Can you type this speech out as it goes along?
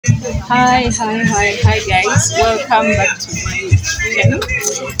Hi guys, welcome back to my channel.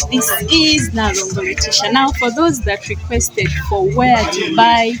 This is Nalongo Letisha. Now for those that requested for where to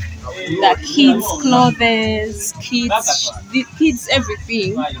buy the kids clothes, kids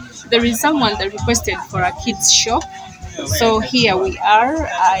everything, there is someone that requested for a kids shop. So here we are.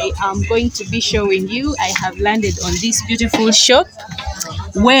 I am going to be showing you. I have landed on this beautiful shop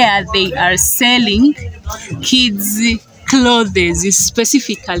where they are selling kids clothes,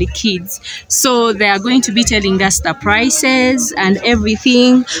 specifically kids. So they are going to be telling us the prices and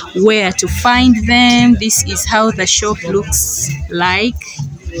everything, where to find them. This is how the shop looks like.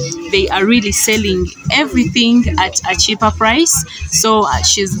 They are really selling everything at a cheaper price. So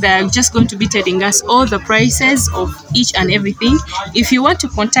they're just going to be telling us all the prices of each and everything. If you want to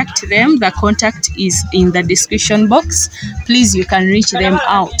contact them, the contact is in the description box. Please, you can reach them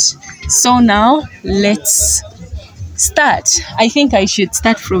out. So now let's start. I think I should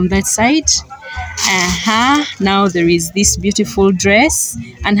start from that side. Now there is this beautiful dress.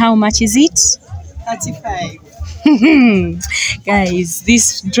 And how much is it? 35. Guys,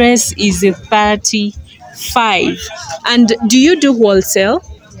 this dress is a 35. And do you do wholesale?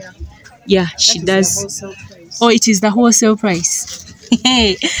 Yeah, she does. Oh, it is the wholesale price.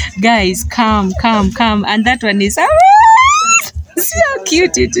 Hey guys, come. And that one is see how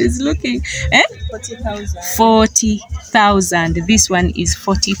cute it is looking. 40,000. This one is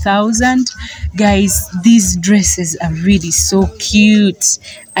 40,000. Guys, these dresses are really so cute.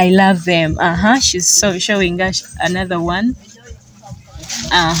 I love them. She's showing us another one.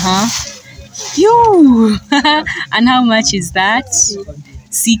 You. And how much is that?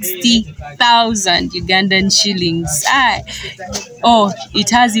 60,000 Ugandan shillings. Oh, it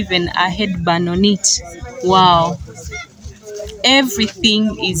has even a headband on it. Wow.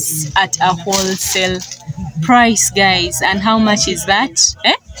 Everything is at a wholesale price, guys. And how much is that?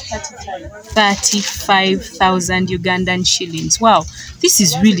 35,000 Ugandan shillings. Wow, this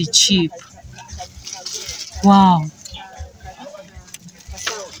is really cheap. Wow.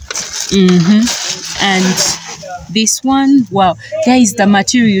 And this one, wow, guys, the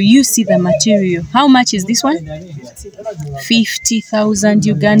material, you see the material. How much is this one? 50,000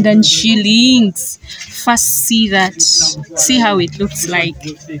 Ugandan shillings. First, see that. See how it looks like.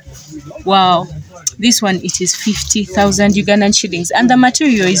 Wow. This one, it is 50,000 Ugandan shillings. And the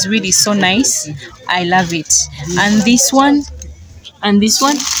material is really so nice. I love it. And this one? And this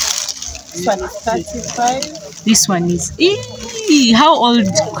one? This one is 35. This one is... How old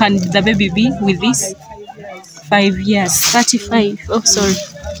can the baby be with this? 5 years. 35. Oh, sorry.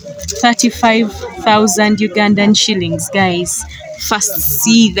 35,000 Ugandan shillings, guys. First,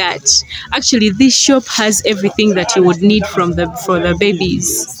 see that. Actually, this shop has everything that you would need for the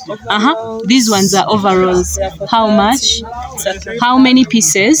babies. These ones are overalls. How much? How many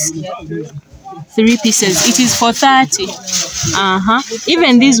pieces? 3 pieces. It is for 30.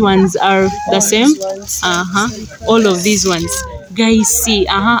 Even these ones are the same. All of these ones, guys, see.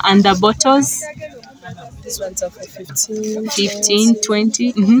 And the bottles, These ones are for 15,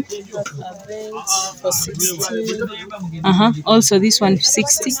 20. For 60. Also this one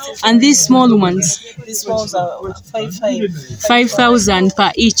 60. And these small ones, These ones are 5,000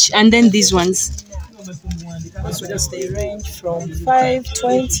 per each. And then these ones, These ones, they range from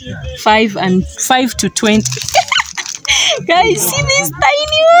 520. 5 to 20. Guys, see these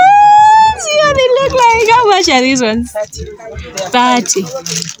tiny ones. See how they look like. How much are these ones? 30.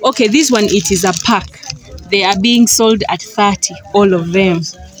 Okay, this one, it is a pack. They are being sold at 30, all of them.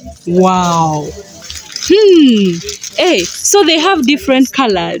 Wow. Hey, so they have different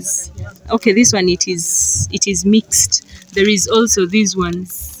colors. Okay, this one, it is mixed. There is also these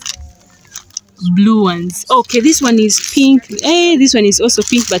ones, blue ones. Okay, this one is pink. Hey, this one is also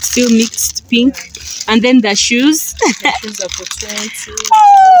pink, but still mixed pink. And then the shoes. The shoes are for 20.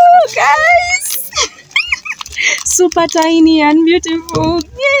 Oh, guys. Super tiny and beautiful.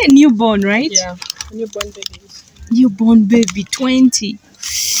 Yeah, newborn, right? Yeah. Newborn babies. Newborn baby, 20.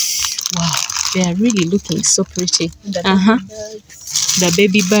 Wow, they are really looking so pretty. The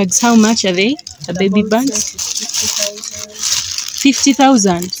baby bags, how much are they? The baby bags?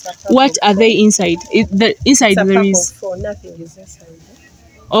 50,000. What are they inside? Inside there is 4. Nothing is inside.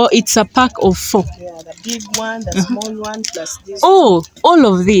 Oh, it's a pack of 4. Yeah, the big one, the small one, plus this. Oh, all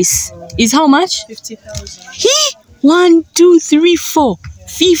of this is how much? 50,000. 1, 2, 3, 4.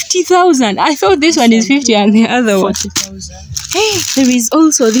 50,000. I thought this one is 50 and the other one 40,000. Hey, there is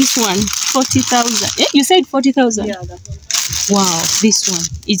also this one 40,000. Yeah, you said 40,000. Yeah. Wow, this one.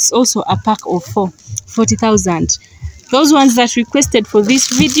 It's also a pack of 4. 40,000. Those ones that requested for this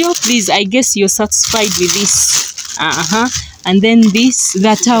video, please, I guess you're satisfied with this. And then this,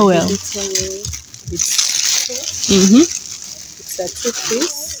 the towel. It's a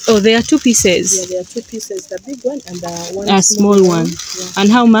 2-piece. Oh, there are 2 pieces. Yeah, there are 2 pieces. The big one and the one A small one. Yeah. And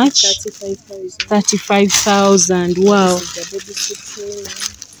how much? 35,000. 35,000. Wow. The baby seat trainer.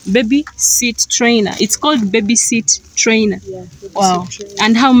 Baby seat trainer. It's called baby seat trainer. Yeah. Wow. Seat trainer.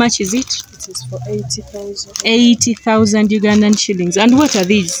 And how much is it? It is for 80,000. 80,000 Ugandan shillings. And what are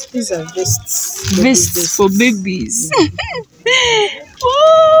these? These are vests. Vests for babies. Yeah.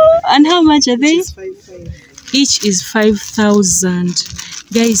 Oh, and how much are they? It's 5,500. Each is 5,000.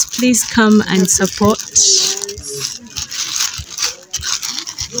 Guys, please come and support.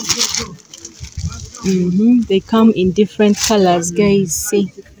 They come in different colors, guys.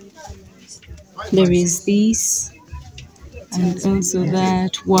 See, there is this and also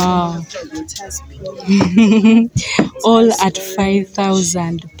that. Wow. All at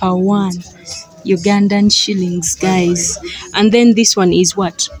 5,000 per one Ugandan shillings, guys. And then this one is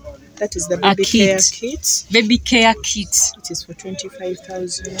what? That is the baby care kit. Baby care kit. It is for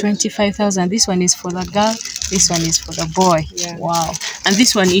 25,000. 25,000. This one is for the girl. This one is for the boy. Yeah. Wow. And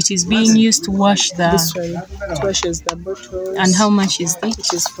this one, it is being used to wash the. This one, it washes the bottles. And how much is this?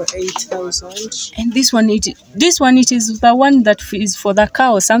 It is for 8,000. And this one, it is the one that is for the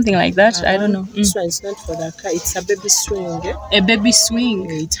car or something like that. I don't know. This one is not for the car. It's a baby swing. A baby swing.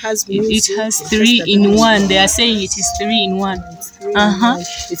 Yeah, it has music. It has 3 in 1. They are saying it is 3 in 1.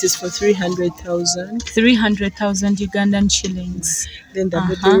 It is for 300,000. 300,000 Ugandan shillings. Then the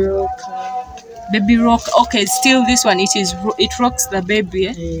baby rock. Baby rock. Okay, still this one. It rocks the baby.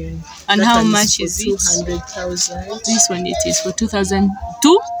 Eh? Yeah. And That how one much is is for it? 200,000. This one, it is for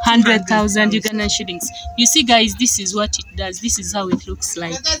 200,000 Ugandan shillings. You see, guys, this is what it does. This is how it looks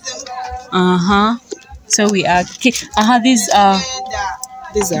like. So we are.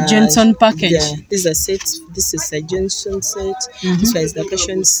 These are Johnson package. Yeah, these are sets. This is a Johnson set. This one is the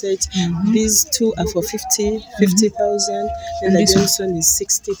Passion set. These 2 are for 50,000. And the Johnson is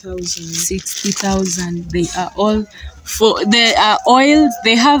 60,000. 60,000. They are all for. They are oils.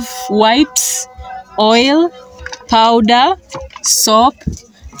 They have wipes, oil, powder, soap,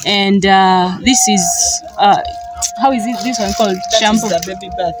 and this is how is it? This one called shampoo. That is the baby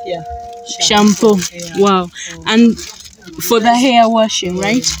bath. Yeah. Shampoo. Yeah. Wow. And for the hair washing,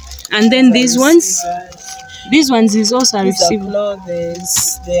 right? And then these ones is also a receiver.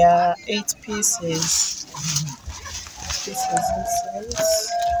 Clothes. There are 8 pieces.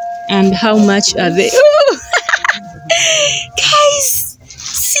 And how much are they? Ooh! Guys,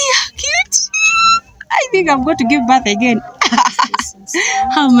 see how cute. I think I'm going to give birth again.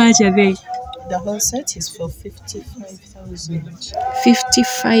 How much are they? The whole set is for 55,000.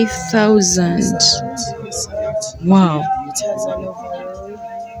 55,000. Wow. It has an overall.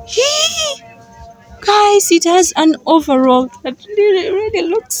 Guys, it has an overall that really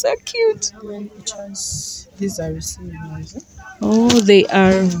looks so cute. Then it has, these are receivers. Oh, they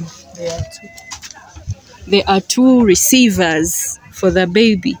are 2 receivers for the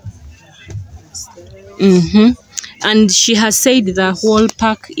baby. And she has said the whole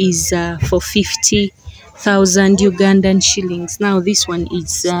pack is for 50,000 Ugandan shillings. Now this one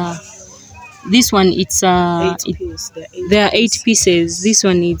is there are 8 pieces. This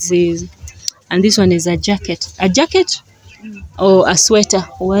one is and this one is a jacket. A jacket or a sweater,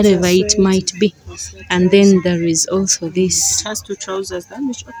 whatever it might be. And then there is also this. It has 2 trousers, one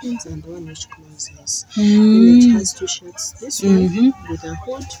which opens and one which closes. And it has 2 shirts. This one with a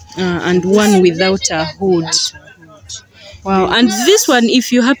hood. And one without a hood. Wow. And this one,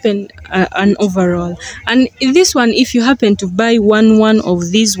 if you happen an overall, and this one, if you happen to buy one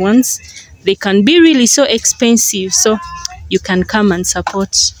of these ones, they can be really so expensive. So you can come and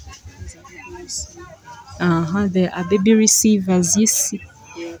support. There are baby receivers. You see,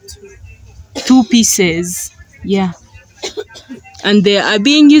 2 pieces. Yeah. And they are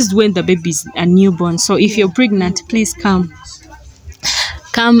being used when the baby is a newborn. So if you're pregnant, please come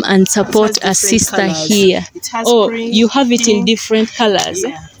and support a sister here. Oh, print, you have it in different colors.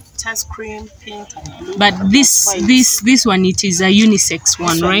 Yeah. It has cream, pink, and blue. But this one, it is a unisex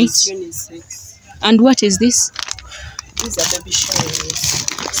one, right? Unisex. And what is this? These are baby showers.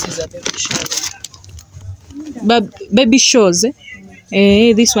 This is a baby shower. Baby shows.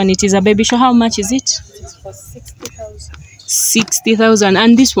 This one, it is a baby show. How much is it? It is for 60,000. 60,000.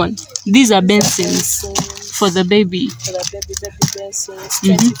 And this one, these are Bensons for the baby. For the baby Bensons,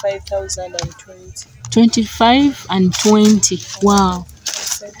 25,000 and 20. 25 and 20. Wow.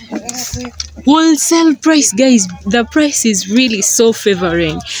 Wholesale price, guys. The price is really so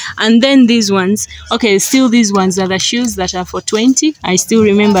favoring. And then these ones, okay, still these ones are the shoes that are for 20. I still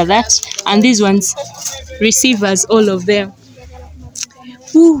remember that. And these ones, receivers, all of them.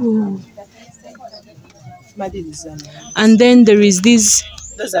 Ooh. And then there is this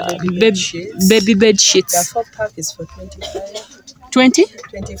Those are baby bed sheets. The 4-pack is for 25. 20?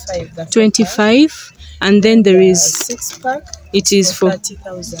 25. 25. And then there is 6-pack. It is for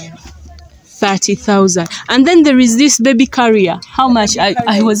 30,000. 30,000. And then there is this baby carrier. How much?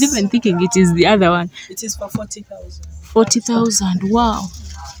 I was even thinking it is the other one. It is for 40,000. 40,000. Wow.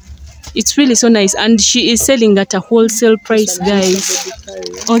 It's really so nice. And she is selling at a wholesale price, guys.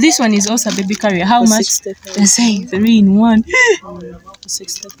 Oh, this one is also a baby carrier. How much? They're saying 3 in 1.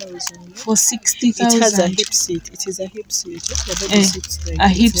 60,000. For 60,000. It has a hip seat. It is a hip seat. A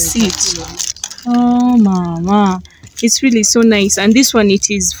hip seat. Oh, mama. It's really so nice. And this one, it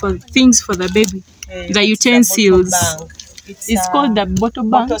is for things for the baby. The utensils. It's called the bottle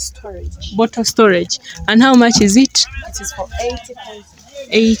bank. Bottle storage. And how much is it? It is for 80,000.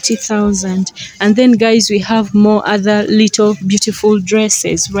 80,000. And then, guys, we have more other little beautiful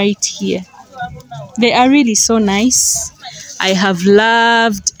dresses right here. They are really so nice. I have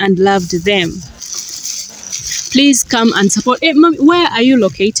loved them. Please come and support. Hey, Mom, where are you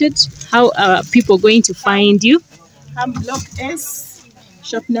located? How are people going to find you? I'm Block S.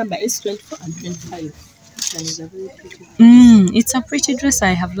 Shop number is 24 and 25. This one is a very pretty. It's a pretty dress.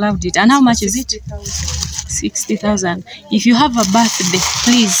 I have loved it. And how much is it? 60,000. If you have a birthday,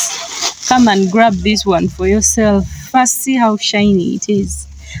 please come and grab this one for yourself. First, see how shiny it is.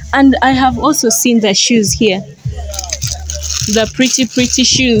 And I have also seen the shoes here. The pretty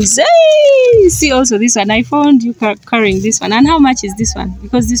shoes. Hey! See also this one. I found you carrying this one. And how much is this one?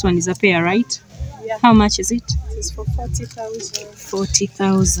 Because this one is a pair, right? Yeah. How much is it? It is for 40,000.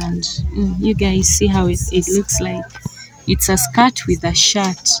 40,000. You guys see how it looks like. It's a skirt with a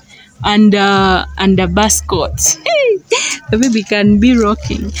shirt and a basket. The baby can be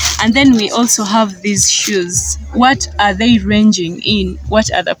rocking. And then we also have these shoes. What are they ranging in? What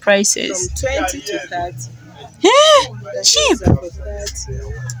are the prices? From 20 to 30. Cheap.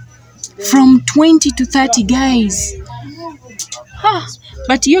 From 20 to 30, guys.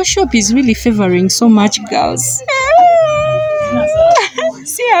 But your shop is really favoring so much girls.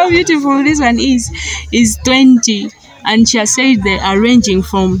 See how beautiful this one is 20. And she said they are ranging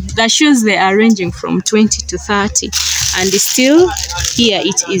from, the shoes they are ranging from 20 to 30. And still here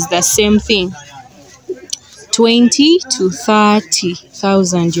it is the same thing. 20 to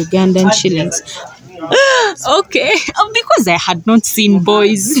 30,000 Ugandan shillings. Okay, because I had not seen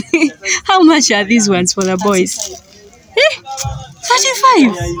boys. How much are these ones for the boys?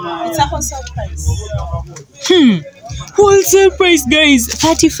 35. It's a wholesale price. Wholesale price, guys.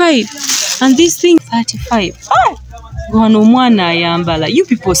 35. And this thing 35. You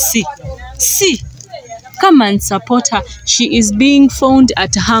people see. Come and support her. She is being found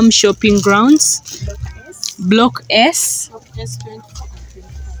at Ham Shopping Grounds, Block S.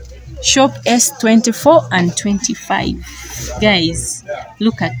 Shop S 24 and 25. Guys,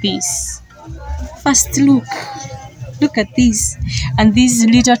 look at this. First look at this. And these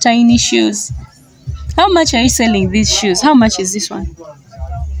little tiny shoes. How much are you selling these shoes? How much is this one?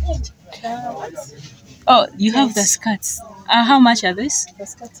 Oh, you have the skirts. How much are these? The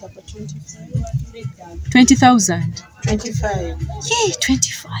skirts are for 25. 20,000. 25. Yay,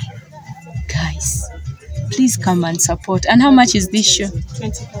 25. Guys, please come and support. And how much is this shoe?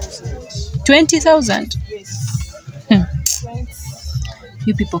 20,000. 20,000? Yes.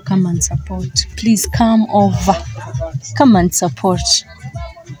 You people come and support. Please come over. Come and support.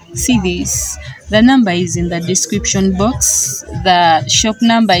 See this. The number is in the description box. The shop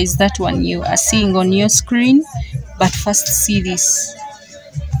number is that one you are seeing on your screen. But first see this.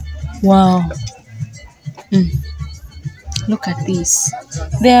 Wow. Look at this.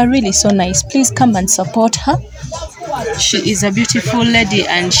 They are really so nice. Please come and support her. She is a beautiful lady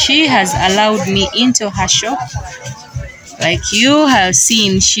and she has allowed me into her shop. Like you have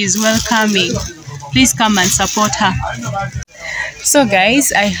seen, she's welcoming. Please come and support her. So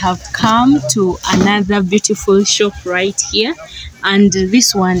guys, I have come to another beautiful shop right here, and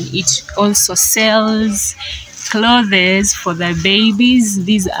this one, it also sells clothes for the babies.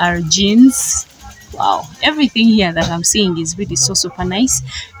 These are jeans. Wow, everything here that I'm seeing is really so super nice.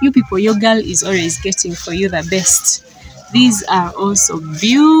 You people, your girl is always getting for you the best. These are also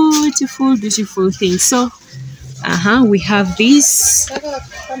beautiful things. So we have this.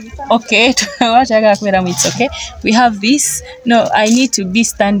 Okay, it's okay. We have this. No, I need to be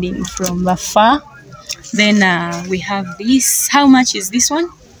standing from afar. Then we have this. How much is this one?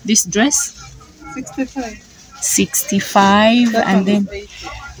 This dress? 65. 65.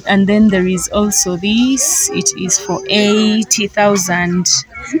 And then there is also this. It is for 80,000.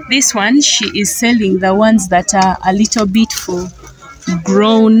 This one, she is selling the ones that are a little bit for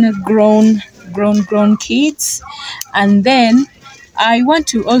grown kids. And then I want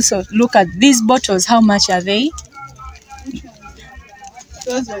to also look at these bottles. How much are they?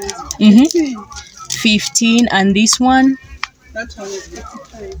 15. And this one? That one is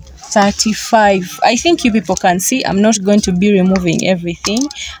 35. 35. I think you people can see I'm not going to be removing everything.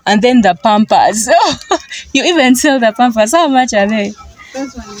 And then the Pampers. You even sell the Pampers. How much are they?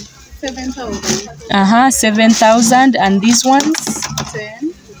 That one is 7,000. 7,000. And these ones?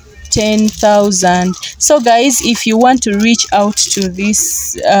 10,000. So guys, if you want to reach out to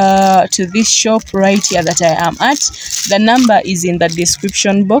this shop right here that I am at, the number is in the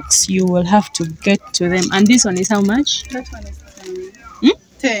description box. You will have to get to them. And this one is how much? That one is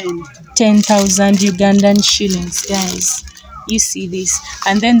 10. 10,000 Ugandan shillings, guys. You see this.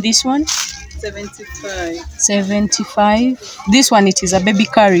 And then this one? 75. This one, it is a baby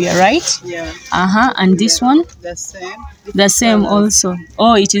carrier, right? Yeah. And this one? The same. The same also.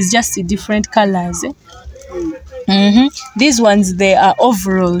 Oh, it is just different colors. These ones, they are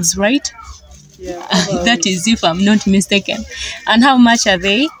overalls, right? Yeah. That is, if I'm not mistaken. And how much are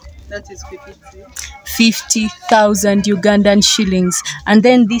they? That is 50,000 Ugandan shillings. And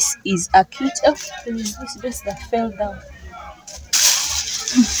then this is a kit. Oh, there is this dress that fell down.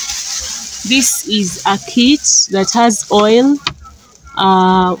 This is a kit that has oil,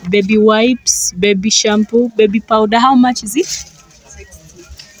 baby wipes, baby shampoo, baby powder. How much is it?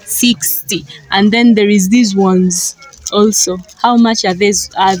 60. And then there is these ones also. How much are these?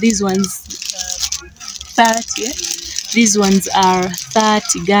 Are these ones 30? Yeah? These ones are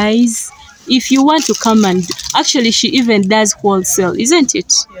 30, guys. If you want to come and actually, she even does wholesale, isn't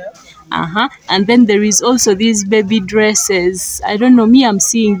it? Yeah. And then there is also these baby dresses. I don't know, me, I'm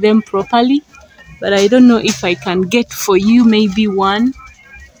seeing them properly, but I don't know if I can get for you maybe one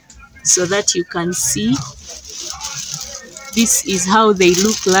so that you can see. This is how they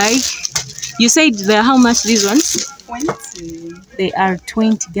look like. You said they're how much, these ones? 20. They are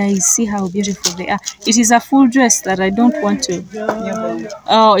 20, guys. See how beautiful they are. It is a full dress that I don't want to.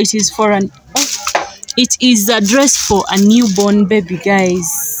 Oh, it is for an... It is a dress for a newborn baby,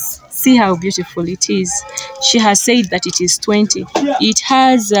 guys. See how beautiful it is. She has said that it is 20. It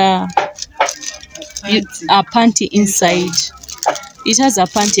has a panty inside. It has a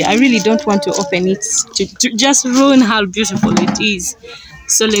panty. I really don't want to open it to just ruin how beautiful it is.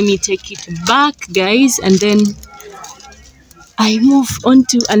 So let me take it back, guys, and then I move on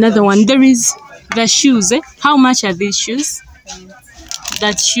to another one. There is the shoes. How much are these shoes?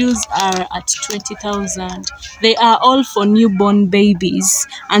 That shoes are at 20,000. They are all for newborn babies.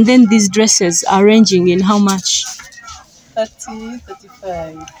 And then these dresses are ranging in how much? 30,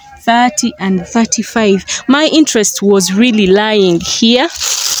 35. 30 and 35. My interest was really lying here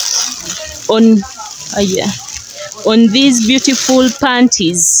on these beautiful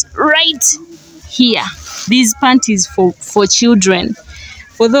panties right here. These panties for children.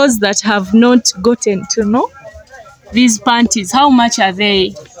 For those that have not gotten to know these panties, how much are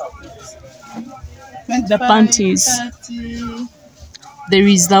they? 25, the panties. 30. There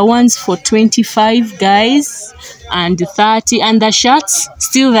is the ones for 25, guys, and 30. And the shirts,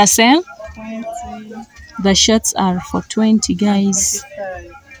 still the same? 20. The shirts are for 20, guys.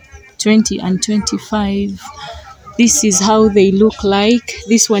 25. 20 and 25. This is how they look like.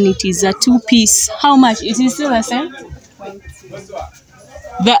 This one, it is a two-piece. How much? It is still the same? 20.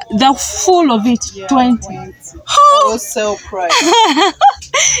 The full of it, Yeah, 20. 20. Wholesale price.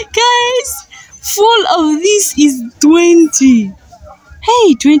 Guys, full of this is 20.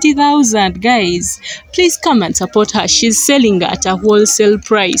 Hey, 20,000, guys. Please come and support her. She's selling at a wholesale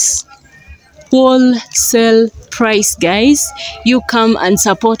price. Wholesale price, guys. You come and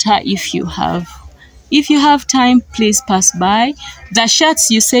support her if you have. If you have time, please pass by. The shirts,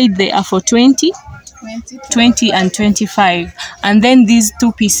 you said they are for 20? 20 and 25. And then these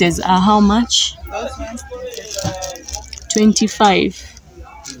two pieces are how much? 25.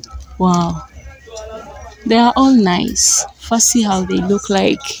 Wow. They are all nice. First, see how they look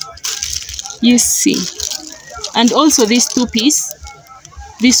like. You see. And also this two piece.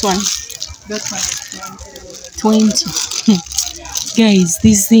 This one. That one is 20. Guys,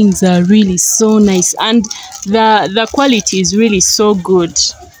 these things are really so nice. And the quality is really so good.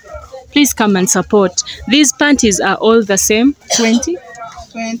 Please come and support. These panties are all the same. 20?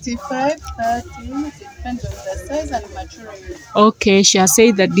 25, 30. It depends on the size and material. Okay, she has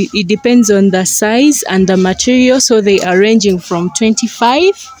said that it depends on the size and the material. So they are ranging from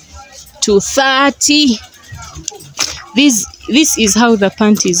 25 to 30. This is how the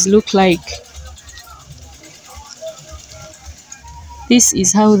panties look like. This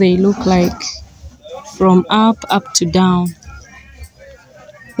is how they look like from up to down.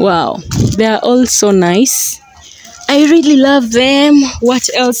 Wow, they are all so nice. I really love them. What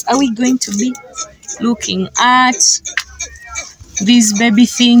else are we going to be looking at? These baby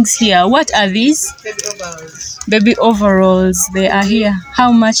things here. What are these? Baby overalls. Baby overalls. They are here.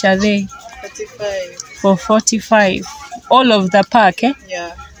 How much are they? 45. For 45. All of the pack, eh?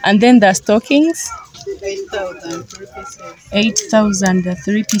 Yeah. And then the stockings? 8,000 3 pieces. 8,000 the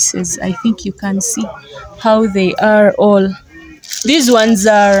 3 pieces. I think you can see how they are all. These ones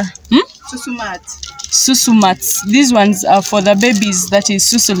are Susumat. susu mats. These ones are for the babies that is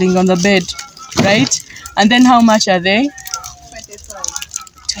sussuling on the bed, right? And then how much are they? 25.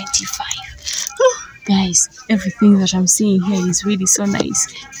 25. Guys, everything that I'm seeing here is really so nice.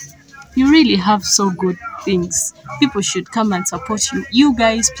 You really have so good things. People should come and support you. You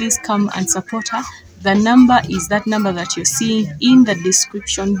guys, please come and support her. The number is that number that you're seeing in the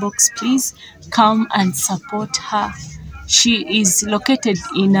description box. Please come and support her. She is located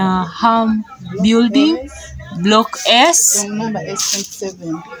in a Ham building, Block S. Room number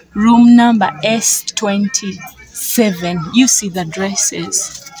S27. Room number S27. You see the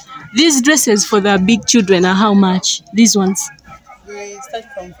dresses. These dresses for the big children are how much? These ones? We start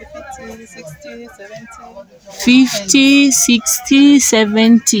from 50, 60, 70. 50, 60,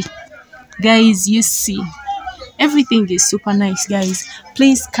 70. Guys, you see. Everything is super nice, guys.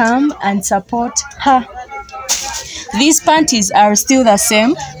 Please come and support her. These panties are still the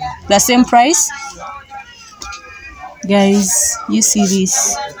same price. Guys, you see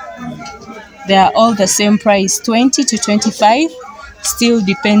this. They are all the same price, 20 to 25. Still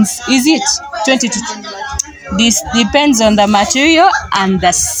depends. Is it 20 to? This depends on the material and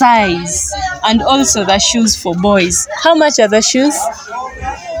the size, and also the shoes for boys. How much are the shoes?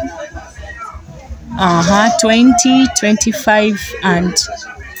 20, 25, and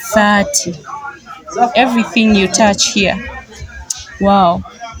 30. Everything you touch here. Wow,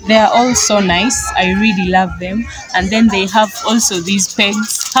 they are all so nice. I really love them. And then they have also these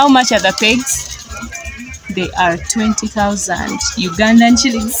pegs. How much are the pegs? They are 20,000 Ugandan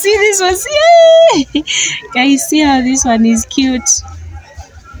shillings. See this one? Yay! Guys, see how this one is cute.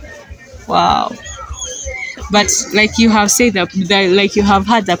 Wow. But like you have said, like you have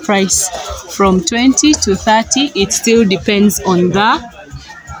had the price from 20 to 30. It still depends on the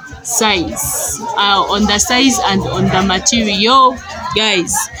size, and on the material,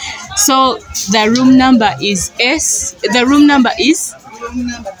 guys. So the room number is S. The room number is Room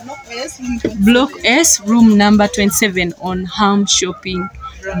number Block S, room number 27 on Ham Shopping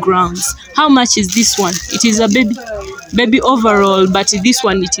Grounds. How much is this one? It is a baby overall, but this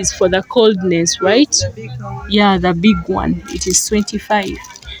one it is for the coldness, right? The big one. Yeah, the big one. It is 25.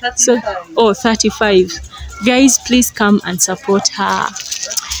 35. So 35. Guys, please come and support her.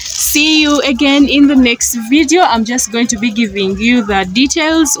 See you again in the next video. I'm just going to be giving you the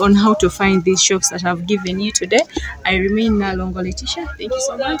details on how to find these shops that I've given you today. I remain Nalongo Letisha. Thank you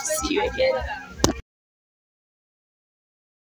so much. See you again.